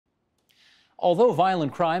Although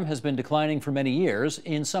violent crime has been declining for many years,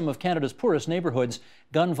 in some of Canada's poorest neighborhoods,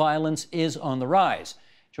 gun violence is on the rise.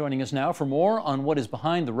 Joining us now for more on what is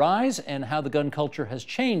behind the rise and how the gun culture has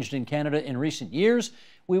changed in Canada in recent years,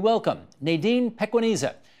 we welcome Nadine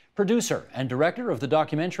Pequeneza, producer and director of the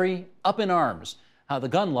documentary Up in Arms, How the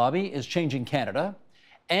Gun Lobby is Changing Canada,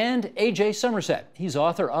 and AJ Somerset. He's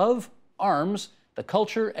author of Arms, The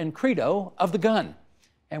Culture and Credo of the Gun.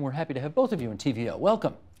 And we're happy to have both of you in TVO.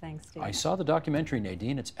 Welcome. Thanks, Steve. I saw the documentary,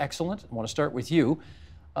 Nadine. It's excellent. I want to start with you.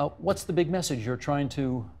 What's the big message you're trying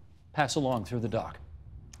to pass along through the doc?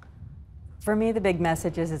 For me, the big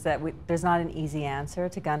message is that there's not an easy answer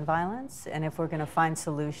to gun violence. And if we're going to find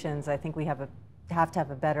solutions, I think we have to have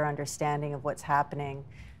a better understanding of what's happening,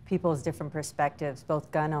 people's different perspectives, both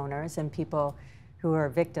gun owners and people who are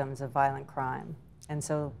victims of violent crime. And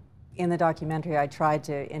so in the documentary, I tried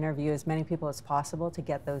to interview as many people as possible to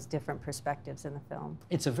get those different perspectives in the film.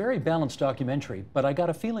 It's a very balanced documentary, but I got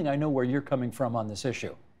a feeling I know where you're coming from on this issue.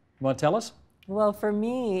 You want to tell us? Well, for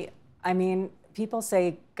me, I mean, people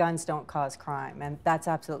say guns don't cause crime, and that's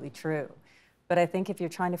absolutely true. But I think if you're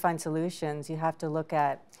trying to find solutions, you have to look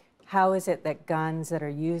at how is it that guns that are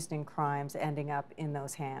used in crimes ending up in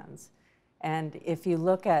those hands. And if you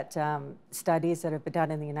look at studies that have been done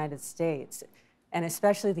in the United States, and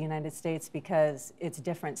especially the United States because it's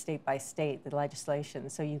different state by state, the legislation.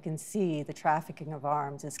 So you can see the trafficking of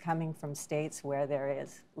arms is coming from states where there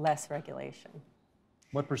is less regulation.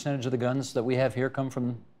 What percentage of the guns that we have here come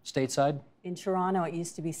from stateside? In Toronto, it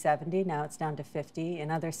used to be 70, now it's down to 50.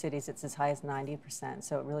 In other cities, it's as high as 90%,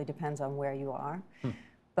 so it really depends on where you are.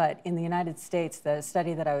 But in the United States, the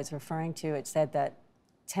study that I was referring to, it said that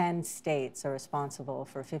 10 states are responsible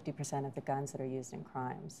for 50% of the guns that are used in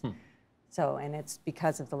crimes. So, and it's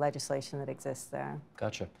because of the legislation that exists there.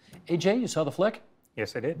 Gotcha. AJ, you saw the flick?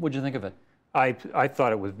 Yes, I did. What'd you think of it? I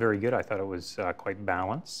thought it was very good. I thought it was quite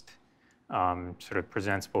balanced, sort of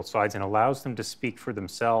presents both sides and allows them to speak for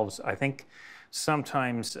themselves. I think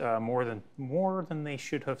sometimes more than they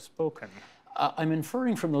should have spoken. I'm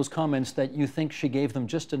inferring from those comments that you think she gave them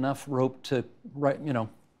just enough rope to,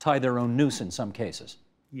 tie their own noose in some cases.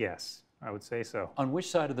 Yes, I would say so. On which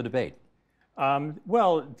side of the debate?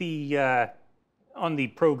 Well, on the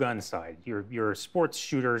pro-gun side, your sports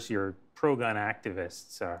shooters, your pro-gun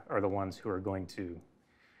activists are the ones who are going to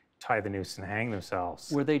tie the noose and hang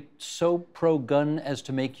themselves. Were they so pro-gun as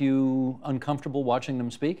to make you uncomfortable watching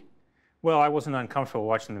them speak? Well, I wasn't uncomfortable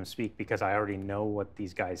watching them speak because I already know what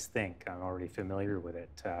these guys think. I'm already familiar with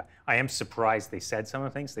it. I am surprised they said some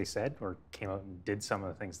of the things they said or came out and did some of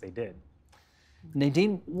the things they did.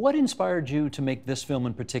 Nadine, what inspired you to make this film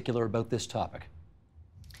in particular about this topic?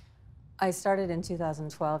 I started in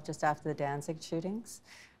 2012, just after the Danzig shootings.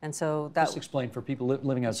 And so that... Just explain for people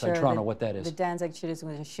living outside Toronto what that is. The Danzig shootings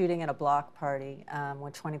was a shooting at a block party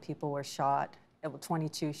where 20 people were shot,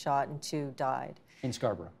 22 shot and 2 died. In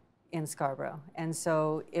Scarborough? In Scarborough. And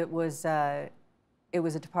so it was a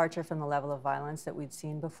departure from the level of violence that we'd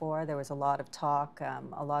seen before. There was a lot of talk,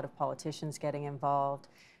 a lot of politicians getting involved,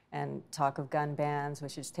 and talk of gun bans,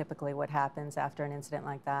 which is typically what happens after an incident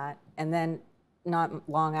like that. And then not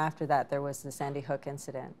long after that, there was the Sandy Hook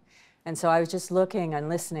incident. And so I was just looking and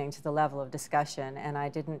listening to the level of discussion, and I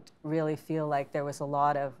didn't really feel like there was a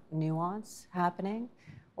lot of nuance happening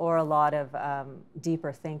or a lot of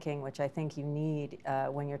deeper thinking, which I think you need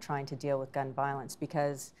when you're trying to deal with gun violence,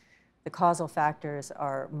 because the causal factors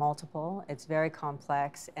are multiple, it's very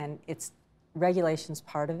complex, and regulation's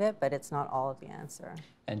part of it, but it's not all of the answer.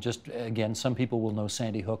 And just, again, some people will know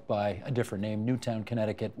Sandy Hook by a different name, Newtown,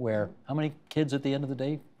 Connecticut, where how many kids at the end of the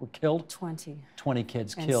day were killed? 20. 20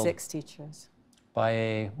 kids killed. And 6 teachers.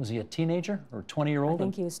 By was he a teenager or 20-year-old? I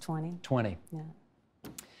think he was 20. 20. Yeah.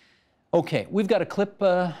 Okay, we've got a clip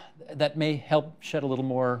that may help shed a little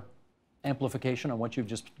more amplification on what you've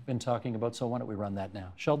just been talking about, so why don't we run that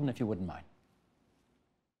now? Sheldon, if you wouldn't mind.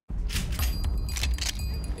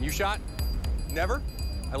 And you shot? Never?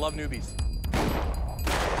 I love newbies.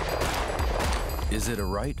 Is it a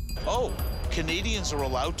right? Oh, Canadians are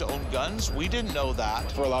allowed to own guns? We didn't know that.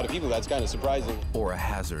 For a lot of people, that's kind of surprising. Or a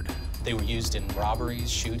hazard? They were used in robberies,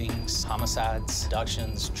 shootings, homicides,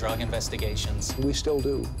 abductions, drug investigations. We still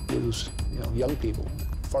do lose, young people,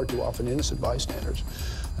 far too often innocent bystanders,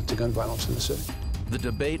 to gun violence in the city. The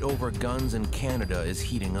debate over guns in Canada is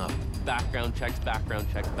heating up. Background checks, background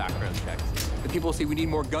checks, background checks. The people say we need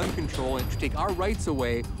more gun control, and to take our rights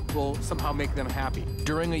away will somehow make them happy.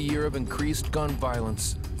 During a year of increased gun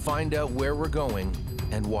violence, find out where we're going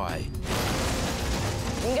and why.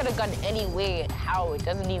 You can get a gun any way and how, it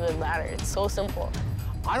doesn't even matter. It's so simple.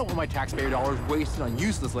 I don't want my taxpayer dollars wasted on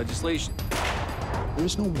useless legislation. There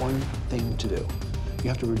is no one thing to do. You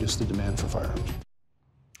have to reduce the demand for firearms.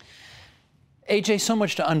 AJ, so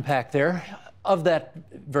much to unpack there. Of that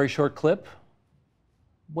very short clip,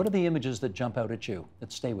 what are the images that jump out at you,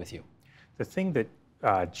 that stay with you? The thing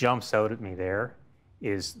that jumps out at me there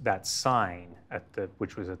is that sign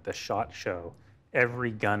which was at the SHOT Show. Every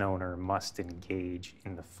gun owner must engage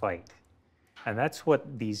in the fight. And that's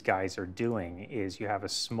what these guys are doing, is you have a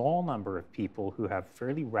small number of people who have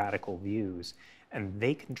fairly radical views, and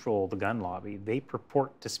they control the gun lobby. They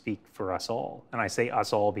purport to speak for us all. And I say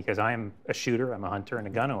us all because I'm a shooter, I'm a hunter, and a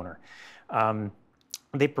gun owner.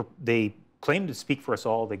 They claim to speak for us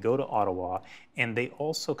all. They go to Ottawa, and they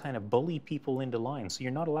also kind of bully people into line. So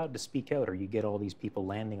you're not allowed to speak out, or you get all these people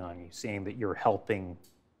landing on you saying that you're helping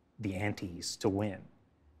the antis to win.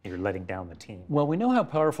 You're letting down the team. Well, we know how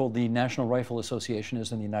powerful the National Rifle Association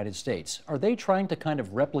is in the United States. Are they trying to kind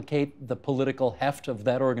of replicate the political heft of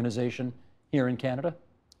that organization here in Canada?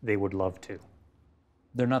 They would love to.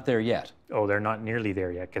 They're not there yet. Oh, they're not nearly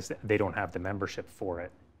there yet because they don't have the membership for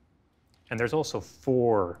it. And there's also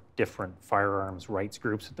 4 different firearms rights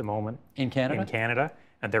groups at the moment. In Canada? In Canada,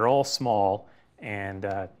 and they're all small, and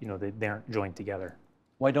you know, they aren't joined together.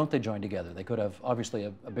 Why don't they join together? They could have obviously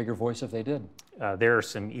a bigger voice if they did. There are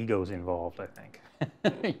some egos involved, I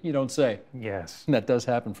think. You don't say. Yes. That does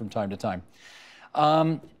happen from time to time.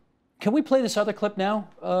 Can we play this other clip now,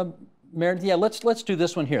 Meredith? Yeah, let's do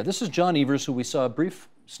this one here. This is John Evers, who we saw a brief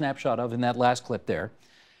snapshot of in that last clip there.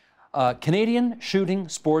 Canadian Shooting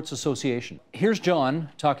Sports Association. Here's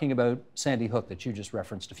John talking about Sandy Hook that you just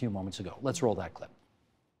referenced a few moments ago. Let's roll that clip.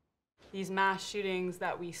 These mass shootings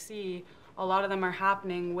that we see, a lot of them are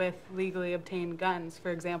happening with legally obtained guns.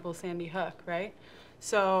 For example, Sandy Hook, right?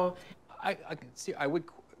 So I would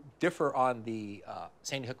differ on the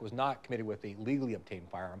Sandy Hook was not committed with a legally obtained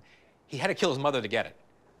firearm. He had to kill his mother to get it.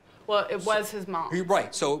 Well, it was his mom.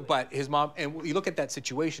 Right. So, but his mom, and you look at that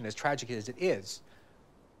situation, as tragic as it is,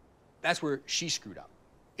 that's where she screwed up.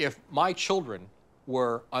 If my children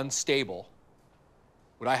were unstable,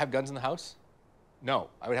 would I have guns in the house? No,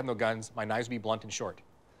 I would have no guns. My knives would be blunt and short.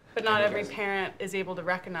 But not every parent is able to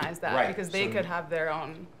recognize that, right, because they could have their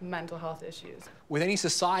own mental health issues. With any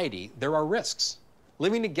society, there are risks.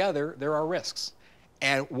 Living together, there are risks.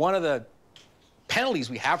 And one of the penalties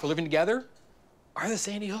we have for living together are the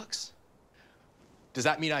Sandy Hooks. Does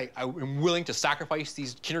that mean I am willing to sacrifice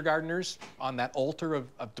these kindergartners on that altar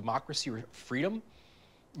of democracy or freedom?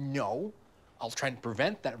 No. I'll try and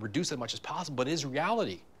prevent that, reduce it as much as possible, but it is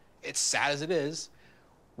reality. It's sad as it is.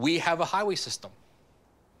 We have a highway system.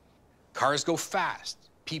 Cars go fast.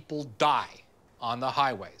 People die on the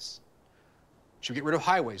highways. Should we get rid of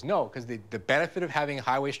highways? No, because the benefit of having a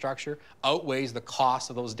highway structure outweighs the cost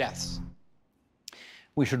of those deaths.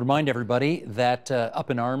 We should remind everybody that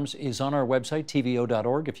Up in Arms is on our website,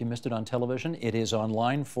 tvo.org. If you missed it on television, it is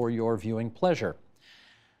online for your viewing pleasure.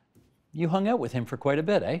 You hung out with him for quite a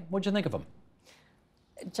bit, eh? What'd you think of him?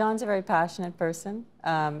 John's a very passionate person.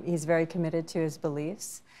 He's very committed to his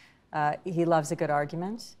beliefs. He loves a good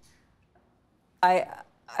argument. I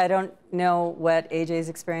don't know what AJ's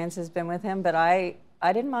experience has been with him, but I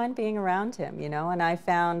didn't mind being around him, you know, and I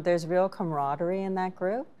found there's real camaraderie in that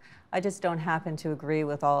group. I just don't happen to agree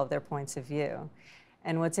with all of their points of view.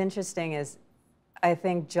 And what's interesting is I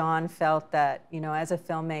think John felt that, you know, as a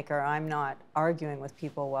filmmaker, I'm not arguing with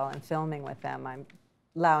people while I'm filming with them. I'm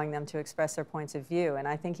allowing them to express their points of view. And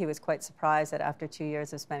I think he was quite surprised that after 2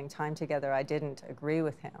 years of spending time together, I didn't agree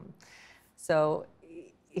with him. So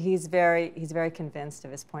he's very convinced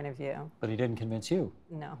of his point of view. But he didn't convince you?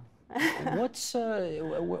 No.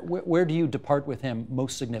 Where do you depart with him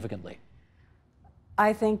most significantly?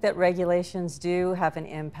 I think that regulations do have an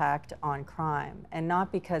impact on crime, and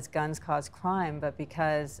not because guns cause crime, but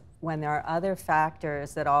because when there are other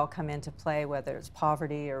factors that all come into play, whether it's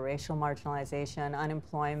poverty or racial marginalization,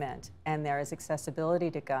 unemployment, and there is accessibility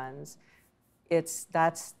to guns,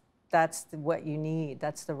 that's what you need.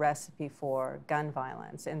 That's the recipe for gun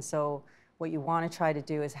violence. And so what you want to try to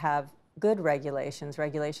do is have good regulations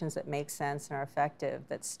that make sense and are effective,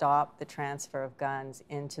 that stop the transfer of guns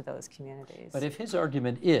into those communities. But if his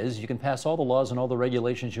argument is you can pass all the laws and all the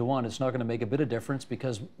regulations you want, it's not going to make a bit of difference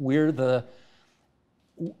because we're the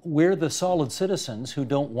solid citizens who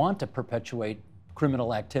don't want to perpetuate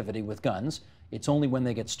criminal activity with guns. It's only when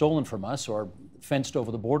they get stolen from us or fenced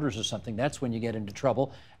over the borders or something, that's when you get into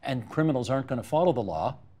trouble, and criminals aren't going to follow the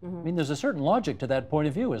law. Mm-hmm. I mean, there's a certain logic to that point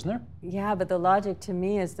of view, isn't there? Yeah, but the logic to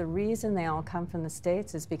me is the reason they all come from the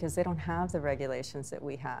States is because they don't have the regulations that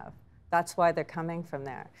we have. That's why they're coming from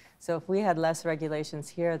there. So if we had less regulations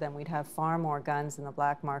here, then we'd have far more guns in the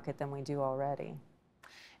black market than we do already.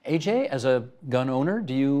 AJ, as a gun owner,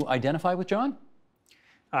 do you identify with John?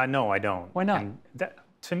 No, I don't. Why not? And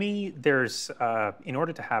to me, there's, in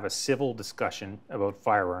order to have a civil discussion about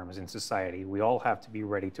firearms in society, we all have to be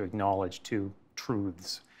ready to acknowledge two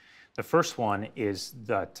truths. The first one is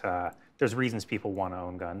that there's reasons people want to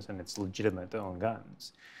own guns, and it's legitimate to own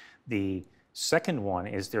guns. The second one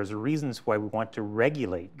is there's reasons why we want to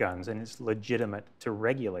regulate guns, and it's legitimate to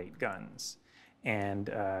regulate guns. And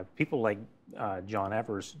people like John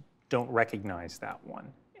Evers don't recognize that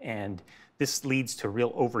one. And this leads to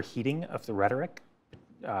real overheating of the rhetoric.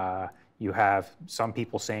 You have some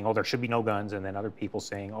people saying, oh, there should be no guns, and then other people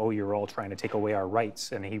saying, oh, you're all trying to take away our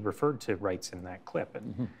rights. And he referred to rights in that clip.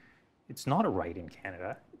 And it's not a right in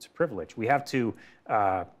Canada, it's a privilege. We have to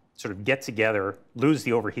sort of get together, lose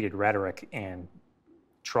the overheated rhetoric, and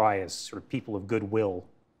try as sort of people of goodwill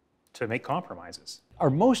to make compromises. Are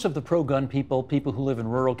most of the pro-gun people people who live in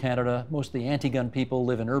rural Canada? Most of the anti-gun people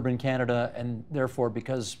live in urban Canada, and therefore,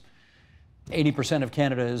 because 80% of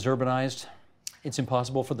Canada is urbanized, it's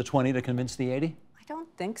impossible for the 20 to convince the 80? I don't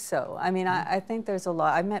think so. I mean, I think there's a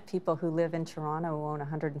lot. I met people who live in Toronto who own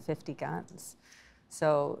 150 guns.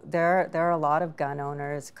 So there are a lot of gun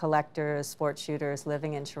owners, collectors, sports shooters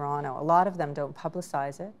living in Toronto. A lot of them don't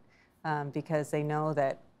publicize it because they know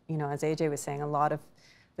that, you know, as AJ was saying, a lot of,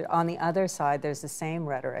 on the other side, there's the same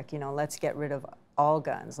rhetoric, you know, let's get rid of all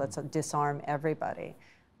guns, let's disarm everybody,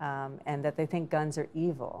 and that they think guns are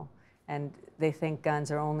evil, and they think guns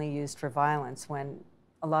are only used for violence when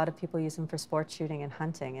a lot of people use them for sports shooting and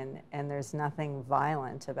hunting, and there's nothing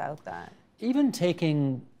violent about that. Even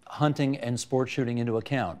taking hunting and sports shooting into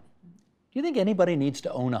account, do you think anybody needs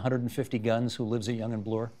to own 150 guns who lives at Yonge and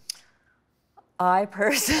Bloor? I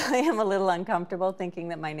personally am a little uncomfortable thinking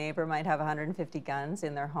that my neighbor might have 150 guns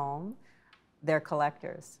in their home. They're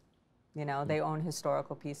collectors, you know, they own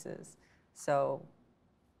historical pieces. So,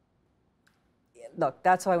 look,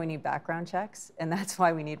 that's why we need background checks, and that's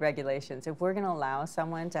why we need regulations. If we're going to allow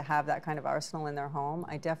someone to have that kind of arsenal in their home,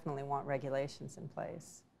 I definitely want regulations in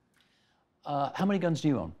place. How many guns do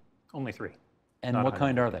you own? Only 3. And what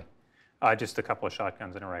kind are they? Just a couple of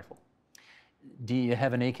shotguns and a rifle. Do you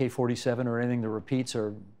have an AK-47 or anything that repeats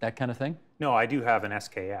or that kind of thing? No, I do have an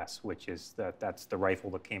SKS, which is that's the rifle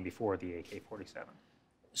that came before the AK-47.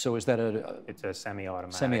 So is that a... It's a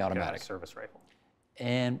semi-automatic, semi-automatic service rifle.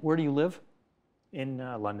 And where do you live? In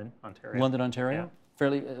London, Ontario. London, Ontario? Yeah.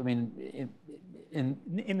 Fairly, I mean,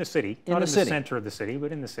 in the city. In Not the in city. the center of the city,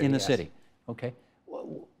 but in the city, In the yes. city, okay.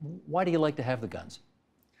 Why do you like to have the guns?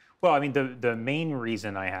 Well, I mean, the main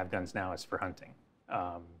reason I have guns now is for hunting.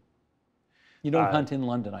 You don't hunt in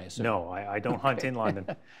London, I assume? No, I don't hunt in London,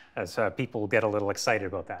 as people get a little excited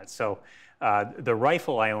about that. So the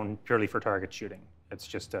rifle I own purely for target shooting. It's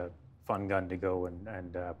just a fun gun to go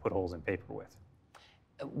and put holes in paper with.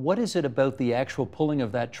 What is it about the actual pulling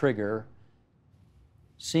of that trigger,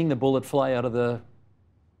 seeing the bullet fly out of the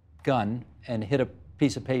gun and hit a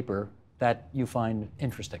piece of paper, that you find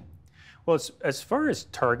interesting? Well, as far as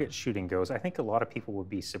target shooting goes, I think a lot of people would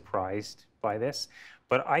be surprised by this,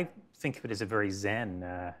 but I think of it as a very zen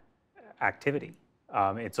activity.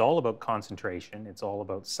 It's all about concentration, it's all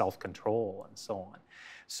about self-control and so on.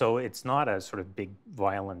 So it's not a sort of big,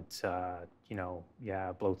 violent, you know,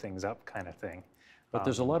 yeah, blow things up kind of thing. But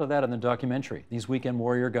there's a lot of that in the documentary. These weekend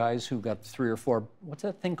warrior guys who got 3 or 4, what's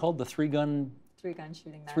that thing called? The three-gun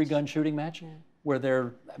shooting match. 3-gun shooting match? Yeah. Where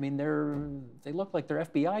they look like they're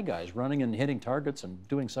FBI guys running and hitting targets and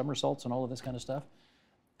doing somersaults and all of this kind of stuff.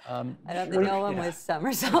 I don't think no one was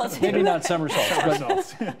somersaults. Maybe not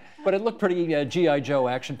somersaults, but it looked pretty G.I. Joe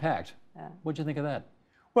action-packed. Yeah. What'd you think of that?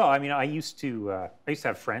 Well, I mean, I used to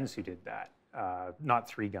have friends who did that. Not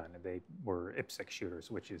 3-gun, they were IPSC shooters,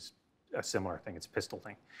 which is a similar thing. It's a pistol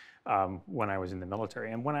thing. When I was in the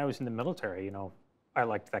military, and when I was in the military, you know, I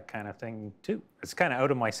liked that kind of thing too. It's kind of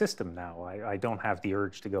out of my system now. I don't have the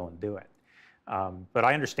urge to go and do it. But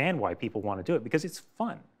I understand why people want to do it, because it's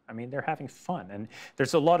fun. I mean, they're having fun. And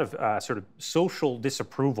there's a lot of sort of social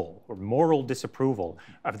disapproval or moral disapproval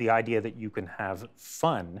of the idea that you can have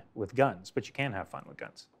fun with guns, but you can have fun with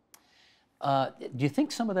guns. Do you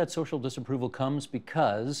think some of that social disapproval comes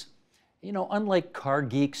because, you know, unlike car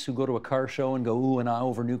geeks who go to a car show and go ooh and ah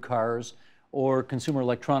over new cars, or consumer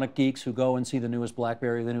electronic geeks who go and see the newest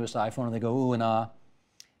BlackBerry, the newest iPhone, and they go ooh and ah,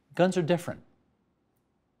 guns are different.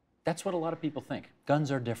 That's what a lot of people think.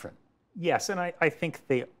 Guns are different. Yes, and I think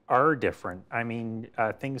they are different. I mean,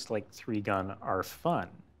 things like 3-gun are fun,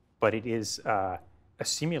 but it is a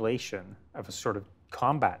simulation of a sort of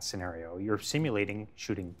combat scenario. You're simulating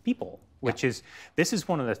shooting people, which is, this is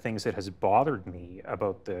one of the things that has bothered me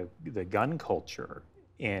about the gun culture,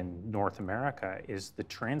 in North America is the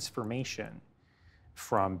transformation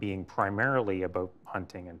from being primarily about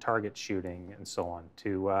hunting and target shooting and so on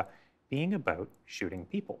to being about shooting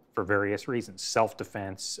people for various reasons,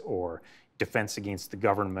 self-defense or defense against the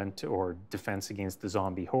government or defense against the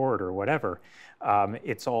zombie horde or whatever.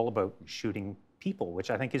 It's all about shooting people,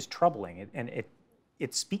 which I think is troubling.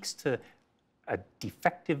 It speaks to a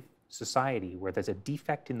defective society where there's a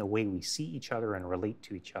defect in the way we see each other and relate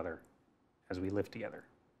to each other as we live together.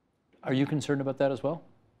 Are you concerned about that as well?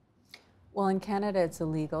 Well, in Canada, it's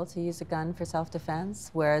illegal to use a gun for self-defense,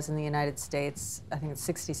 whereas in the United States, I think it's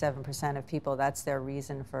 67% of people, that's their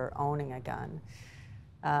reason for owning a gun.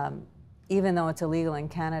 Even though it's illegal in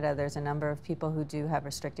Canada, there's a number of people who do have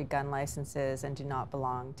restricted gun licenses and do not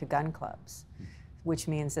belong to gun clubs, which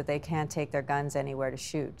means that they can't take their guns anywhere to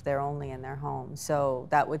shoot. They're only in their home. So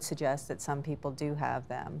that would suggest that some people do have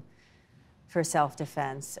them for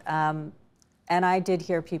self-defense. And I did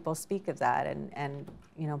hear people speak of that, and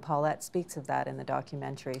you know, Paulette speaks of that in the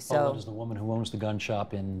documentary. So Paulette is the woman who owns the gun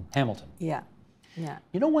shop in Hamilton. Yeah, yeah.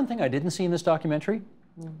 You know one thing I didn't see in this documentary?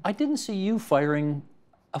 I didn't see you firing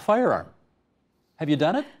a firearm. Have you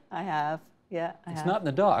done it? I have, yeah, I have. It's not in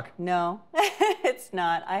the doc. No, it's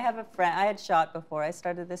not. I have a friend, I had shot before I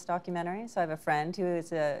started this documentary, so I have a friend who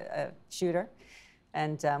is a shooter,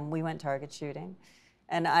 and we went target shooting.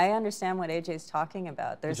 And I understand what AJ's talking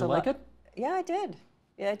about. Did you like it? Yeah, I did.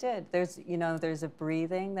 Yeah, I did. There's, you know, there's a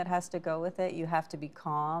breathing that has to go with it. You have to be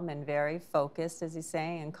calm and very focused, as he's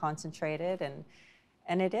saying, and concentrated,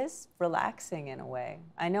 and it is relaxing in a way.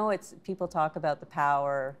 I know it's, people talk about the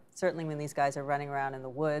power. Certainly when these guys are running around in the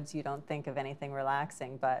woods, you don't think of anything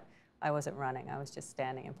relaxing, but I wasn't running. I was just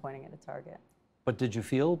standing and pointing at a target. But did you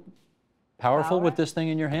feel powerful with this thing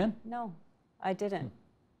in your hand? No, I didn't.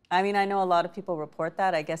 I mean, I know a lot of people report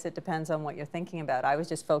that. I guess it depends on what you're thinking about. I was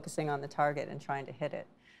just focusing on the target and trying to hit it,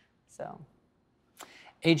 so.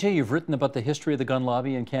 AJ, you've written about the history of the gun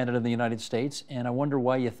lobby in Canada and the United States, and I wonder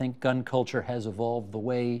why you think gun culture has evolved the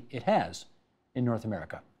way it has in North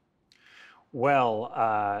America. Well,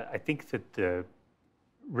 I think that the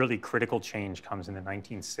really critical change comes in the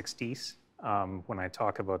 1960s. When I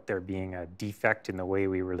talk about there being a defect in the way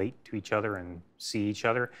we relate to each other and see each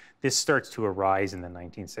other, this starts to arise in the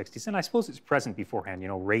 1960s. And I suppose it's present beforehand. You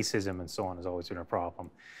know, racism and so on has always been a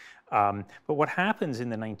problem. But what happens in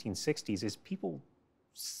the 1960s is people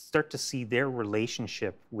start to see their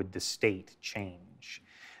relationship with the state change.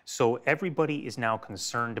 So everybody is now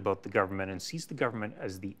concerned about the government and sees the government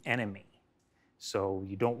as the enemy. So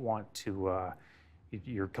you don't want to...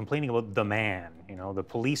 You're complaining about the man, you know, the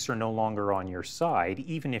police are no longer on your side,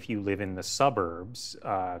 even if you live in the suburbs,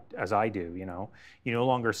 as I do, you know, you no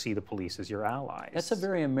longer see the police as your allies. That's a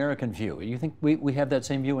very American view. You think we have that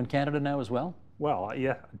same view in Canada now as well? Well,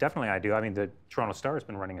 yeah, definitely I do. I mean, the Toronto Star has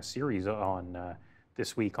been running a series on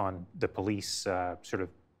this week on the police sort of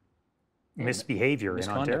misbehavior in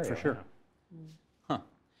Ontario. For sure.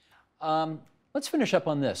 Huh. Let's finish up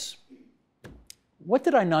on this. What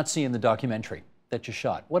did I not see in the documentary that you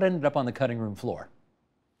shot? What ended up on the cutting room floor?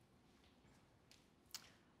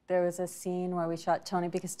 There was a scene where we shot Tony,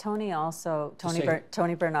 because Tony also,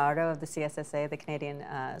 Tony Bernardo of the CSSA, the Canadian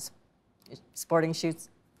Sports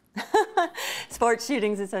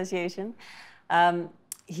Shootings Association,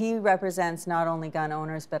 he represents not only gun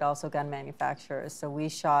owners but also gun manufacturers. So we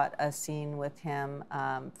shot a scene with him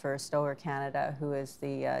for Stoker Canada, who is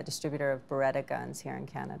the distributor of Beretta guns here in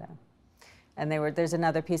Canada. And there's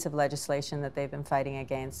another piece of legislation that they've been fighting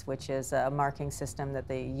against, which is a marking system that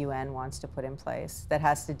the UN wants to put in place that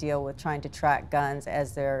has to deal with trying to track guns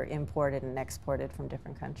as they're imported and exported from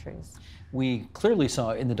different countries. We clearly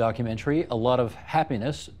saw in the documentary a lot of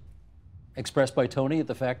happiness expressed by Tony at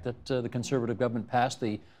the fact that the Conservative government passed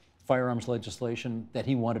the firearms legislation that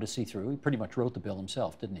he wanted to see through. He pretty much wrote the bill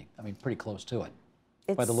himself, didn't he? I mean, pretty close to it.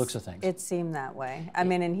 By the looks of things. It seemed that way. I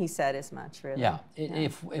mean, and he said as much, really. Yeah.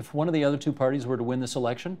 If one of the other two parties were to win this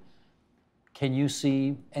election, can you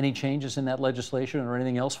see any changes in that legislation or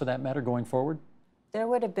anything else for that matter going forward? There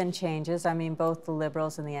would have been changes. I mean, both the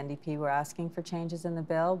Liberals and the NDP were asking for changes in the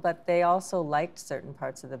bill, but they also liked certain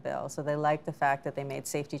parts of the bill. So they liked the fact that they made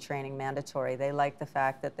safety training mandatory. They liked the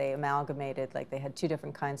fact that they amalgamated, like they had two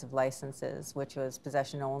different kinds of licenses, which was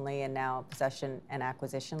possession only and now possession and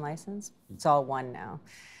acquisition license. It's all one now.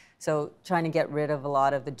 So trying to get rid of a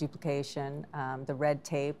lot of the duplication, the red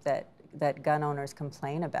tape that gun owners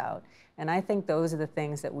complain about. And I think those are the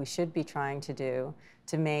things that we should be trying to do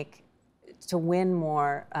to win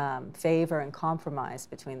more favor and compromise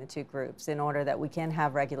between the two groups in order that we can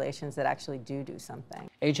have regulations that actually do something.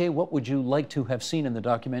 AJ, what would you like to have seen in the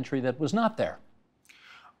documentary that was not there?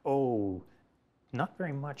 Oh, Not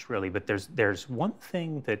very much, really, but there's one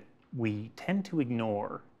thing that we tend to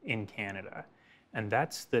ignore in Canada, and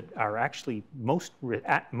that's that our actually most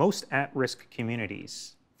at-risk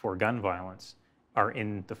communities for gun violence are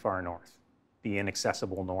in the far north, the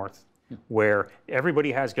inaccessible north, where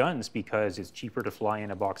everybody has guns because it's cheaper to fly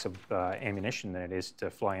in a box of ammunition than it is to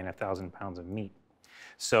fly in 1,000 pounds of meat.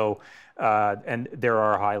 So, and there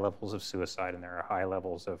are high levels of suicide, and there are high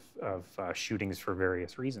levels of shootings for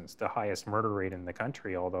various reasons. The highest murder rate in the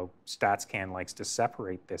country, although StatsCan likes to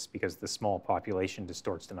separate this because the small population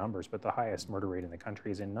distorts the numbers, but the highest murder rate in the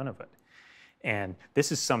country is in Nunavut. And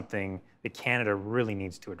this is something that Canada really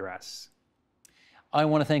needs to address. I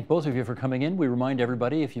want to thank both of you for coming in. We remind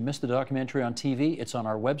everybody, if you missed the documentary on TV, it's on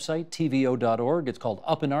our website, tvo.org. It's called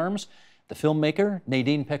Up in Arms. The filmmaker,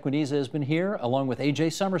 Nadine Pequeneza, has been here, along with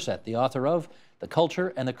A.J. Somerset, the author of The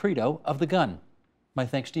Culture and the Credo of the Gun. My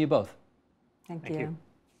thanks to you both. Thank you.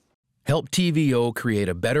 Help TVO create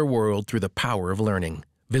a better world through the power of learning.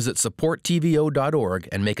 Visit supporttvo.org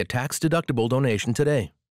and make a tax-deductible donation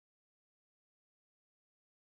today.